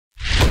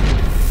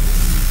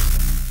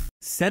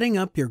Setting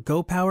up your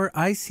GoPower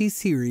IC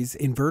series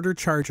inverter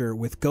charger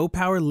with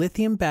GoPower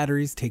lithium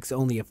batteries takes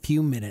only a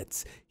few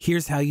minutes.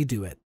 Here's how you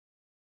do it.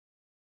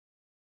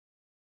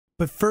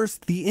 But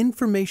first, the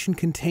information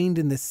contained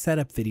in this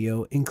setup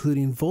video,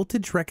 including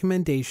voltage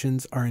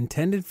recommendations, are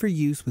intended for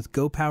use with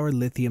GoPower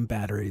lithium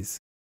batteries.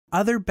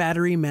 Other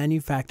battery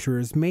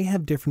manufacturers may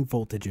have different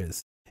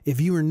voltages.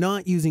 If you are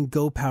not using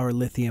GoPower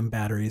lithium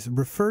batteries,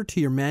 refer to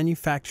your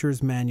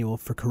manufacturer's manual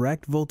for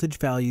correct voltage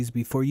values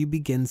before you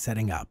begin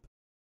setting up.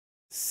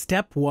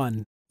 Step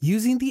 1.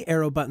 Using the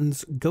arrow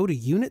buttons, go to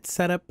Unit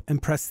Setup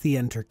and press the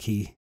Enter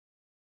key.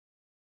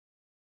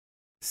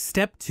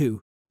 Step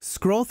 2.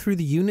 Scroll through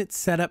the Unit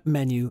Setup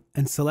menu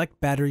and select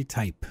Battery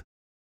Type.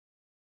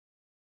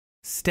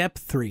 Step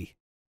 3.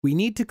 We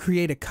need to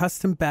create a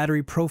custom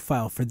battery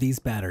profile for these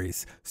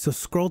batteries, so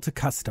scroll to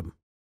Custom.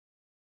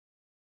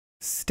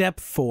 Step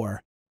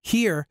 4.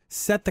 Here,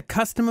 set the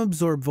custom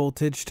absorb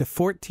voltage to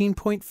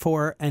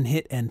 14.4 and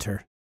hit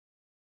Enter.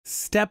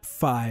 Step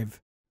 5.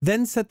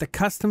 Then set the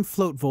custom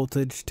float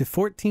voltage to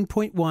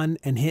 14.1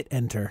 and hit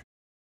Enter.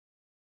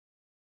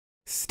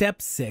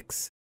 Step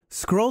 6.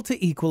 Scroll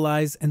to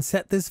Equalize and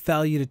set this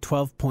value to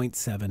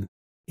 12.7.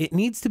 It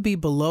needs to be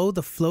below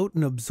the float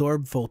and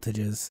absorb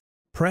voltages.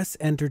 Press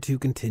Enter to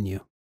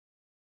continue.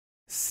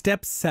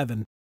 Step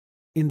 7.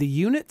 In the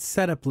Unit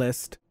Setup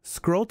list,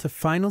 scroll to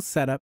Final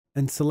Setup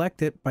and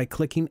select it by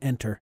clicking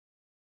Enter.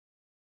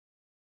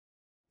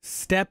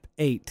 Step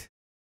 8.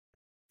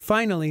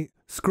 Finally,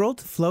 scroll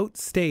to Float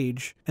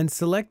Stage and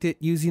select it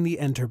using the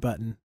Enter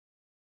button.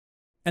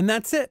 And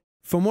that's it!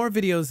 For more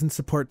videos and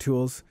support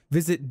tools,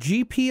 visit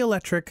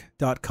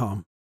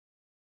gpelectric.com.